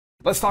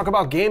Let's talk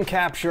about game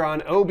capture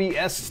on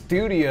OBS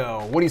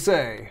Studio. What do you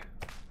say?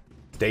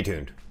 Stay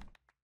tuned.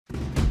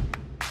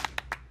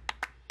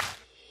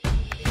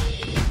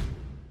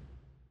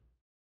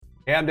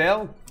 Hey, I'm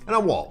Dale. And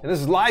I'm Walt. And this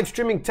is Live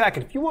Streaming Tech.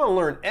 And if you want to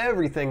learn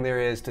everything there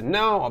is to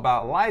know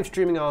about live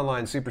streaming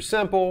online, super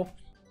simple,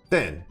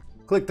 then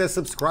click that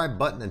subscribe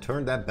button and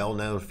turn that bell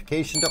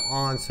notification to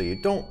on so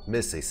you don't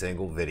miss a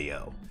single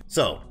video.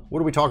 So, what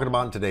are we talking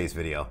about in today's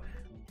video?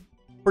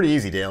 Pretty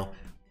easy, Dale.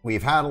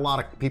 We've had a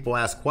lot of people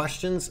ask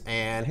questions,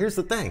 and here's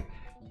the thing.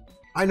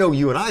 I know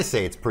you and I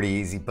say it's pretty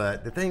easy,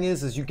 but the thing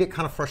is you get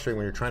kind of frustrated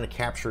when you're trying to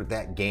capture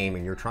that game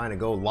and you're trying to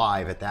go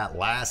live at that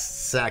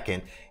last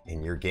second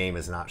and your game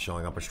is not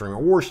showing up on stream.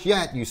 Or worse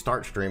yet, you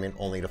start streaming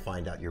only to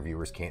find out your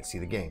viewers can't see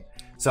the game.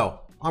 So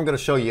I'm going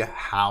to show you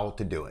how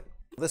to do it.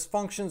 This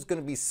function is going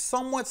to be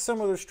somewhat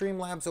similar to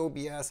Streamlabs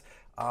OBS,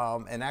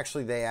 and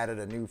actually they added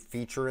a new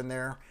feature in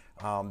there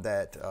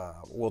that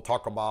we'll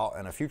talk about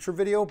in a future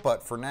video,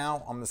 but for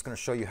now I'm just going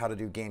to show you how to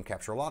do game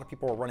capture. A lot of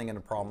people are running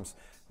into problems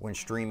when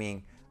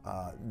streaming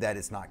that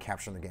it's not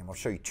capturing the game. I'll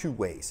show you two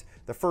ways.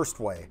 The first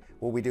way,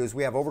 what we do is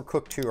we have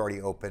Overcooked 2 already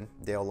open.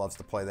 Dale loves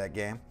to play that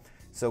game.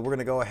 So we're going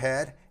to go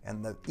ahead,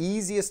 and the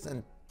easiest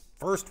and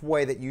first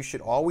way that you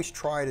should always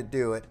try to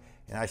do it,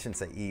 and I shouldn't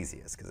say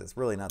easiest because it's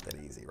really not that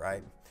easy,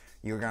 right?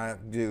 You're going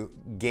to do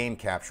game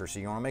capture. So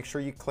you want to make sure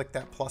you click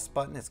that plus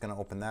button. It's going to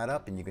open that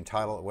up and you can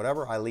title it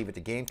whatever. I leave it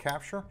to game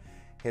capture.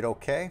 Hit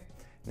OK.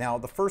 Now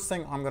the first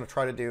thing I'm going to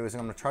try to do is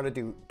I'm going to try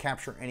to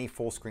capture any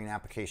full screen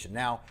application.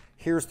 Now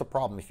here's the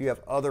problem. If you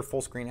have other full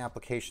screen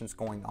applications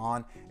going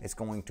on, it's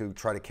going to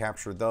try to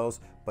capture those.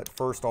 But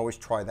first, always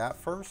try that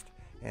first.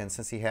 And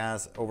since he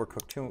has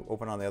Overcooked 2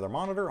 open on the other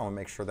monitor, I'm going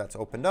to make sure that's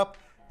opened up.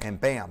 And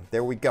bam,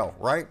 there we go,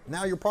 right?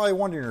 Now you're probably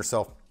wondering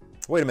yourself,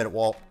 wait a minute,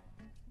 Walt.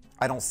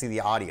 I don't see the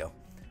audio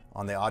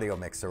on the audio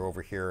mixer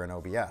over here in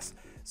OBS.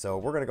 So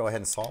we're going to go ahead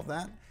and solve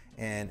that.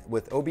 And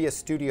with OBS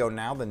Studio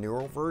now, the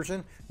newer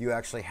version, you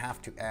actually have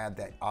to add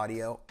that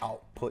audio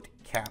output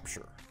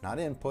capture. Not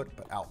input,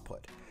 but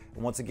output.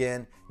 And once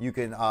again, you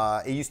can,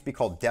 it used to be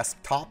called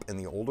desktop in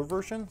the older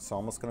version. So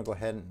I'm just going to go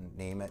ahead and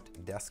name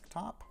it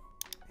desktop.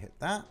 Hit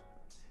that.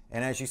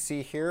 And as you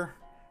see here,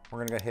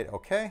 we're going to go hit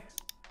OK.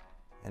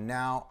 And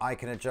now I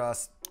can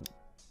adjust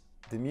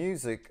the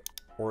music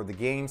or the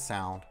game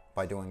sound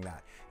by doing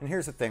that. And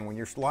here's the thing, when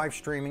you're live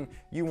streaming,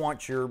 you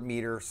want your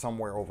meter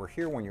somewhere over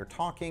here when you're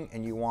talking,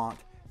 and you want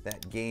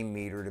that game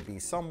meter to be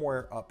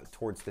somewhere up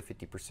towards the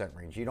 50%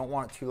 range. You don't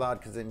want it too loud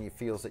because then it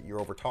feels that you're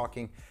over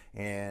talking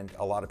and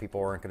a lot of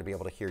people aren't going to be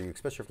able to hear you,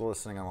 especially if they're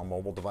listening on a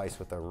mobile device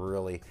with a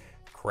really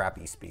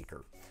crappy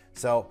speaker.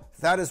 So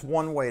that is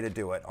one way to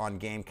do it on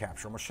game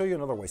capture. I'm going to show you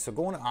another way. So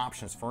go into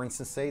options. For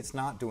instance, say it's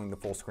not doing the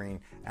full screen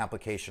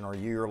application, or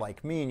you're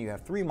like me and you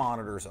have 3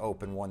 monitors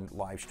open, one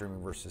live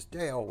streaming versus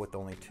Dale with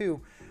only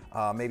 2.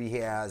 Maybe he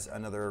has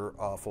another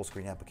full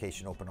screen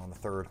application open on the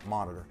 3rd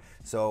monitor.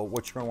 So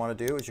what you're going to want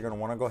to do is you're going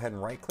to want to go ahead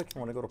and right click. You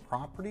want to go to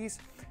properties.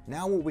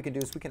 Now what we can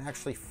do is we can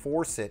actually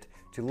force it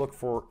to look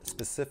for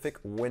specific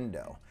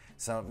window.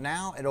 So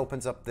now it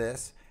opens up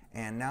this.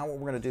 And now what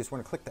we're going to do is we're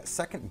going to click that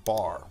second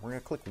bar. We're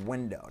going to click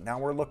window. Now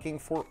we're looking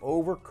for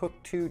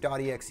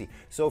overcooked2.exe.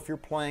 So if you're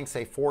playing,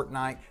 say,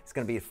 Fortnite, it's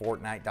going to be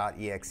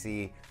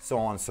Fortnite.exe, so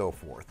on and so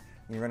forth.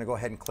 And you're going to go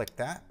ahead and click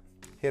that,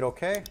 hit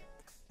OK,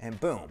 and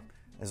boom,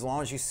 as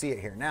long as you see it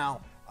here. Now,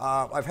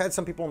 I've had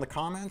some people in the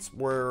comments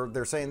where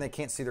they're saying they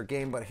can't see their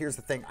game, but here's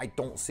the thing, I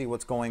don't see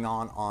what's going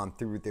on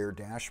through their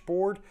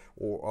dashboard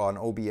or on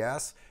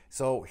OBS.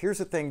 So here's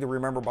the thing to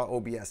remember about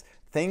OBS.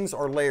 Things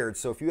are layered.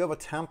 So if you have a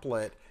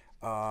template,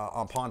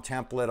 upon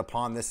template,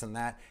 upon this and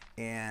that,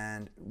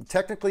 and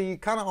technically you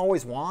kind of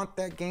always want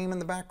that game in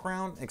the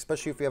background,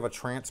 especially if you have a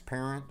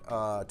transparent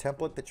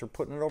template that you're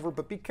putting it over.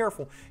 But be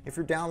careful, if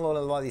you're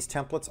downloading a lot of these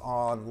templates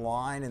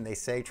online and they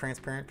say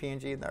transparent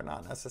PNG, they're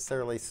not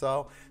necessarily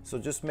so. So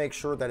just make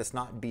sure that it's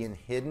not being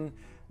hidden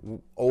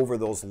over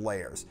those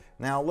layers.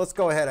 Now let's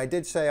go ahead. I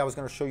did say I was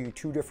going to show you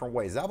 2 different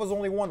ways. That was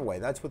only one way.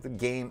 That's with the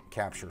game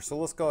capture. So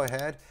let's go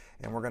ahead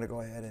and we're going to go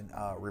ahead and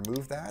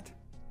remove that.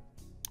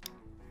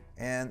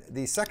 And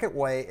the second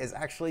way is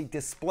actually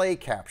display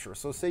capture.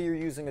 So say you're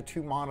using a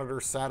 2-monitor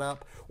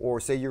setup,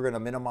 or say you're going to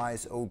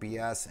minimize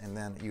OBS and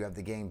then you have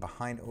the game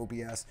behind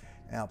OBS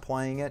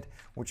playing it.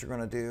 What you're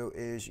going to do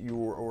is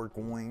you are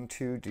going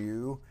to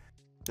do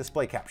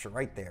display capture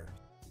right there.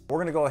 We're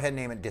going to go ahead and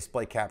name it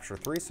display capture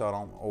 3 so I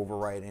don't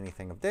overwrite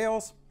anything of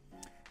Dale's.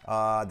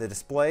 The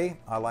display,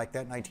 I like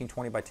that,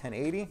 1920 by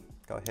 1080.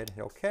 Go ahead and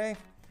hit OK.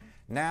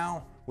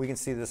 Now we can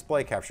see the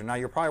display capture. Now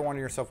you're probably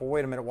wondering to yourself, well,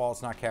 wait a minute, while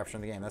it's not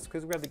capturing the game. That's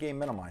because we have the game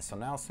minimized. So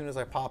now as soon as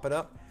I pop it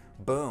up,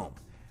 boom.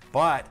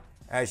 But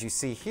as you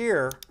see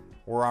here,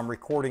 where I'm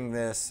recording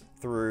this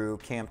through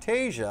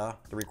Camtasia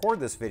to record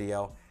this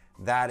video,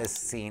 that is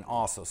seen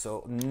also.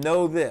 So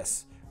know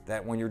this,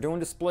 that when you're doing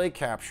display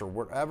capture,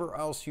 whatever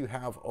else you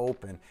have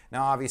open,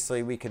 now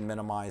obviously we can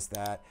minimize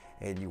that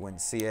and you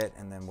wouldn't see it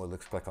and then we'll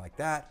look like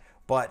that.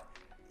 But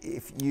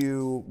if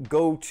you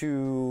go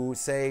to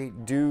say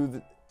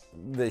do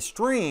the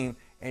stream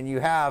and you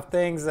have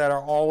things that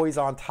are always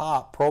on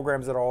top,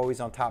 programs that are always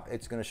on top,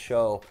 it's going to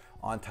show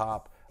on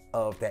top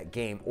of that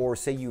game. Or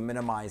say you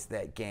minimize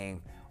that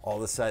game, all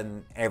of a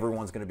sudden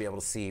everyone's going to be able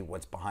to see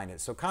what's behind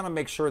it. So kind of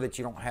make sure that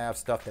you don't have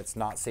stuff that's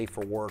not safe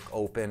for work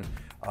open,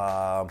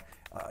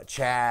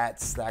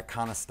 chats, that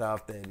kind of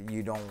stuff that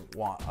you don't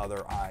want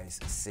other eyes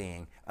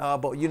seeing.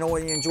 But you know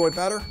what you enjoy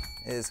better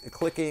is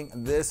clicking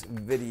this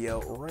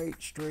video right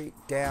straight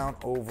down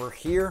over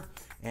here,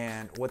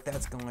 and what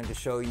that's going to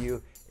show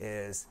you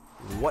is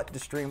what to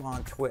stream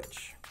on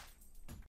Twitch.